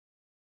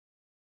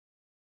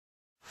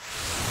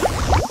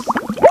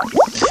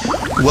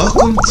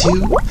Welcome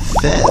to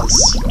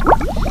Fez.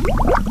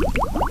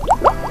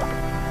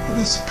 Oh,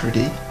 that's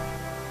pretty.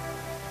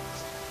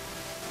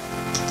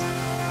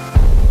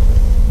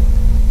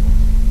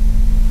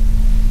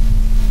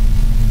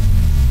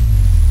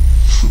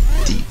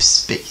 Deep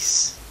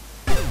space.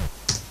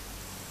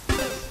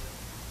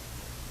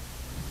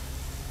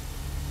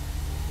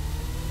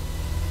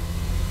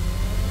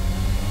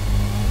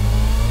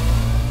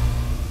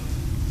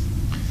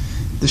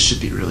 This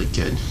should be really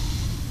good.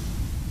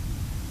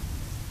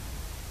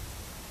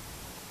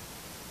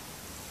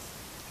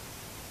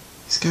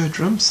 He's got a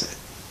drum set.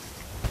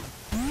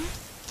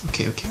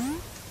 Okay.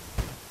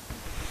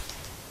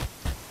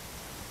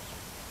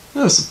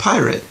 No, it's a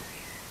pirate.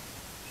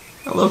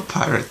 I love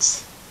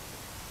pirates.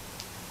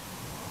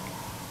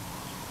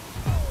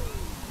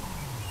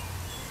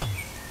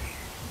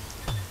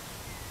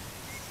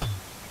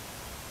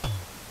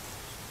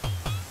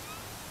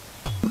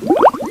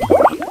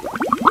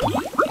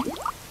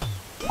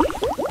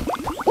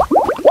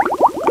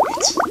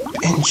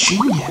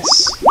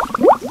 Ingenious.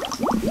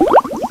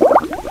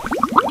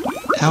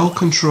 L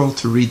control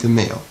to read the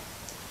mail.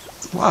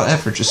 It's a lot of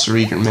effort just to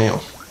read your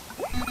mail.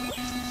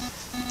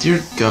 Dear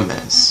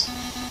Gomez.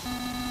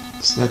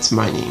 So that's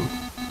my name.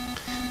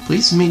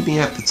 Please meet me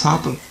at the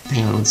top of...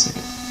 Hang on one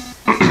second.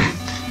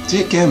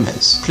 Dear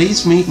Gomez,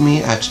 please meet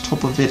me at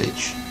top of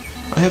village.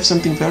 I have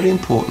something very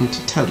important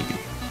to tell you.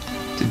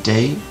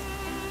 Today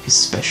is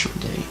special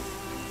day.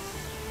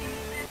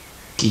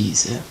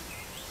 Geezer.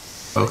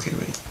 Okay,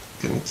 wait.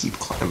 Gonna keep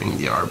climbing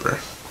the arbor.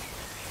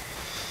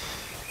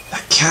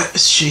 That cat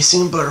is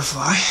chasing a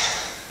butterfly.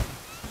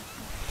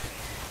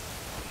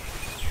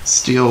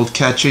 It's the old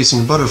cat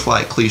chasing a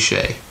butterfly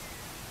cliche.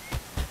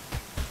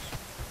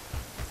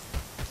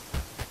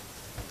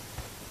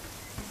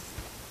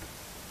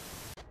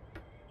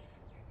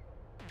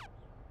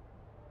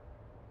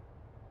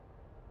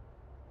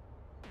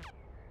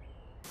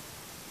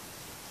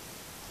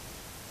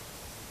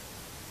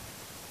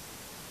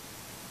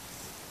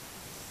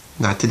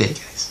 Not today,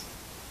 guys.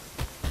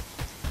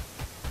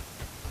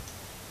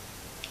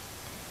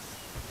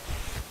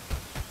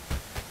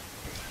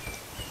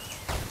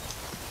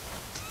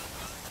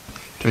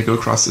 Do I go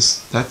across this?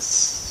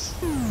 That's...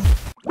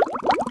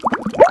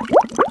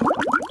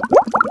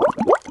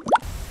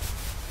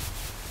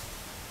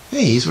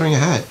 Hey, he's wearing a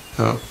hat.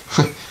 Oh,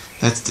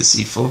 that's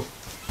deceitful.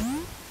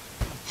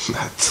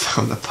 I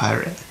found the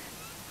pirate.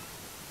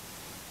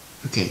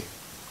 Okay.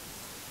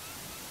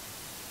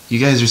 You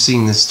guys are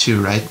seeing this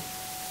too, right?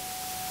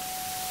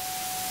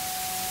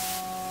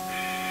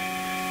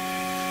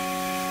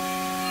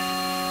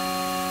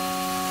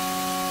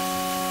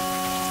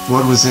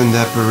 What was in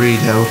that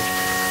burrito?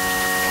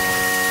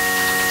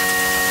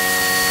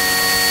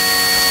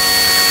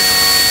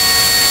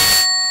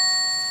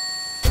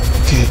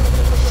 Okay.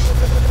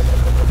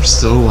 We're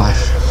still alive.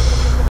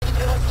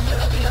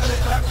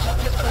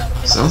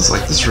 Sounds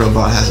like this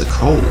robot has a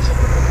cold.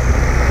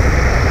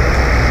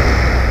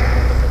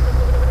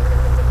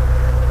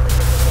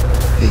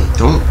 Hey,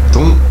 don't...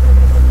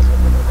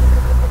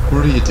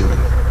 What are you doing?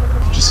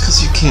 Just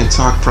because you can't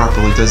talk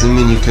properly doesn't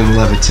mean you can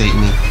levitate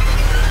me.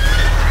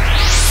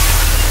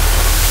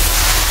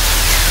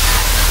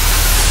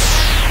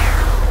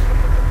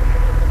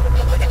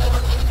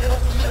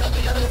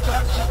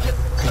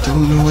 I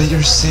don't know what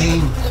you're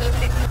saying.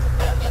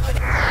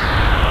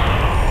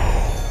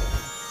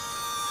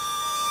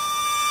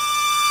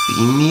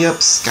 Beam me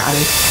up,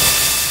 Scotty.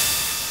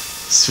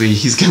 Sweet,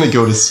 he's gonna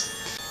go to...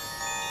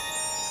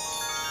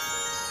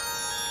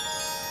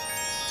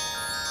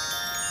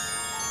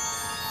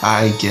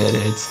 I get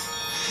it.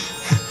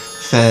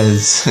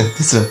 Fez.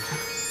 That's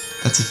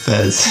a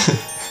Fez.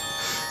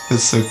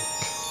 That's so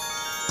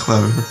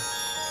clever.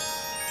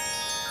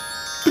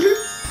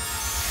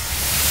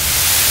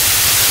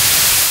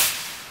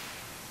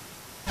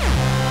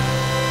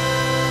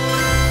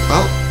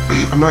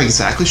 I'm not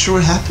exactly sure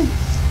what happened,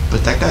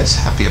 but that guy's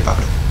happy about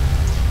it.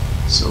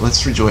 So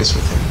let's rejoice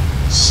with him.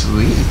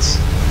 Sweet.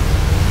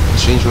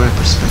 Change my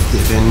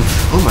perspective and...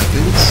 Oh my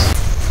goodness.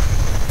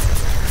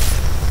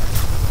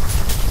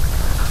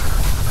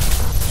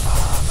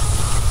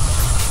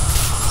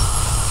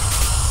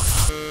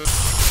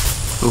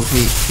 Oh,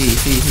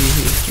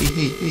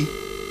 hey.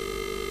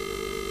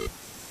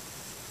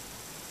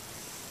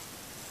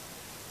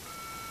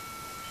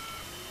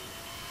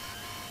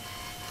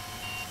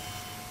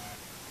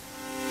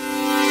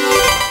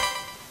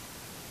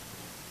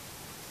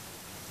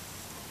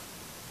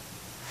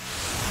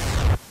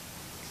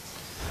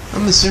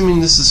 I'm assuming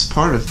this is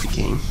part of the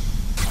game,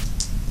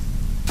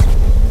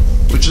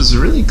 which is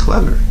really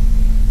clever.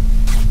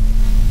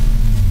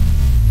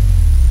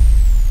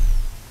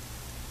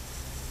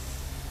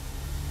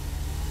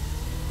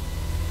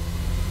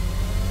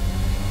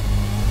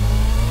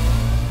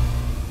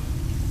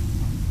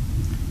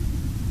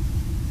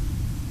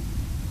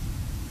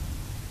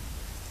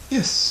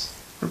 Yes,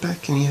 we're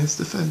back and he has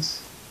the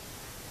fez.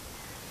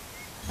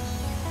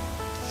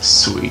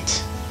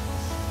 Sweet.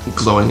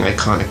 Glowing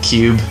iconic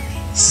cube.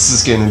 This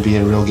is gonna be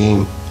a real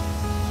game.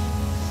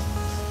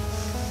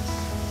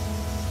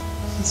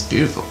 It's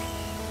beautiful.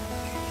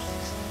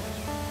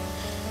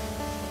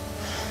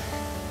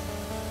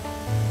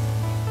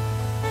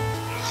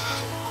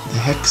 The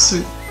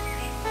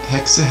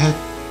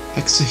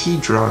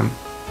hexahedron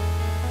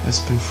has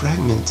been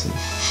fragmented.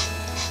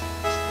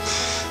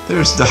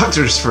 There's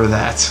doctors for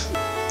that.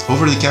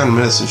 Over-the-counter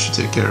medicine should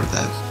take care of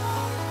that.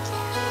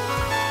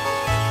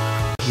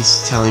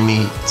 He's telling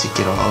me to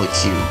get all the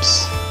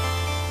cubes.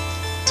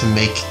 To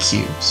make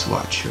cubes.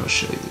 Watch, here I'll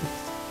show you.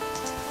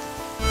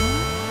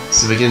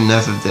 So if I get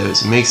enough of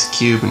those, it makes a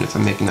cube, and if I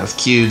make enough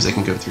cubes, I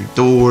can go through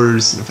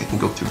doors, and if I can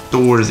go through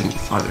doors, I can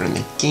get farther in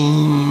the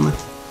game.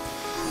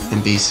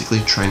 And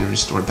basically trying to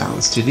restore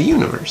balance to the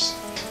universe.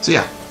 So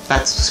yeah,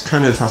 that's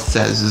kind of how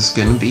Fez is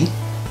gonna be.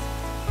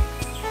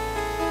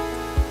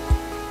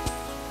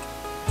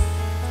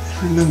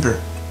 And remember,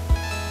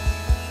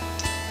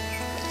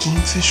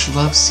 Gamefish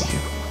loves you.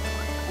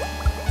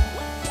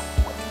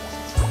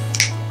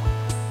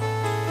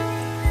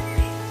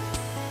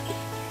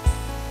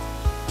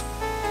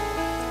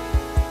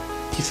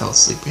 He fell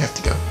asleep, we have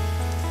to go.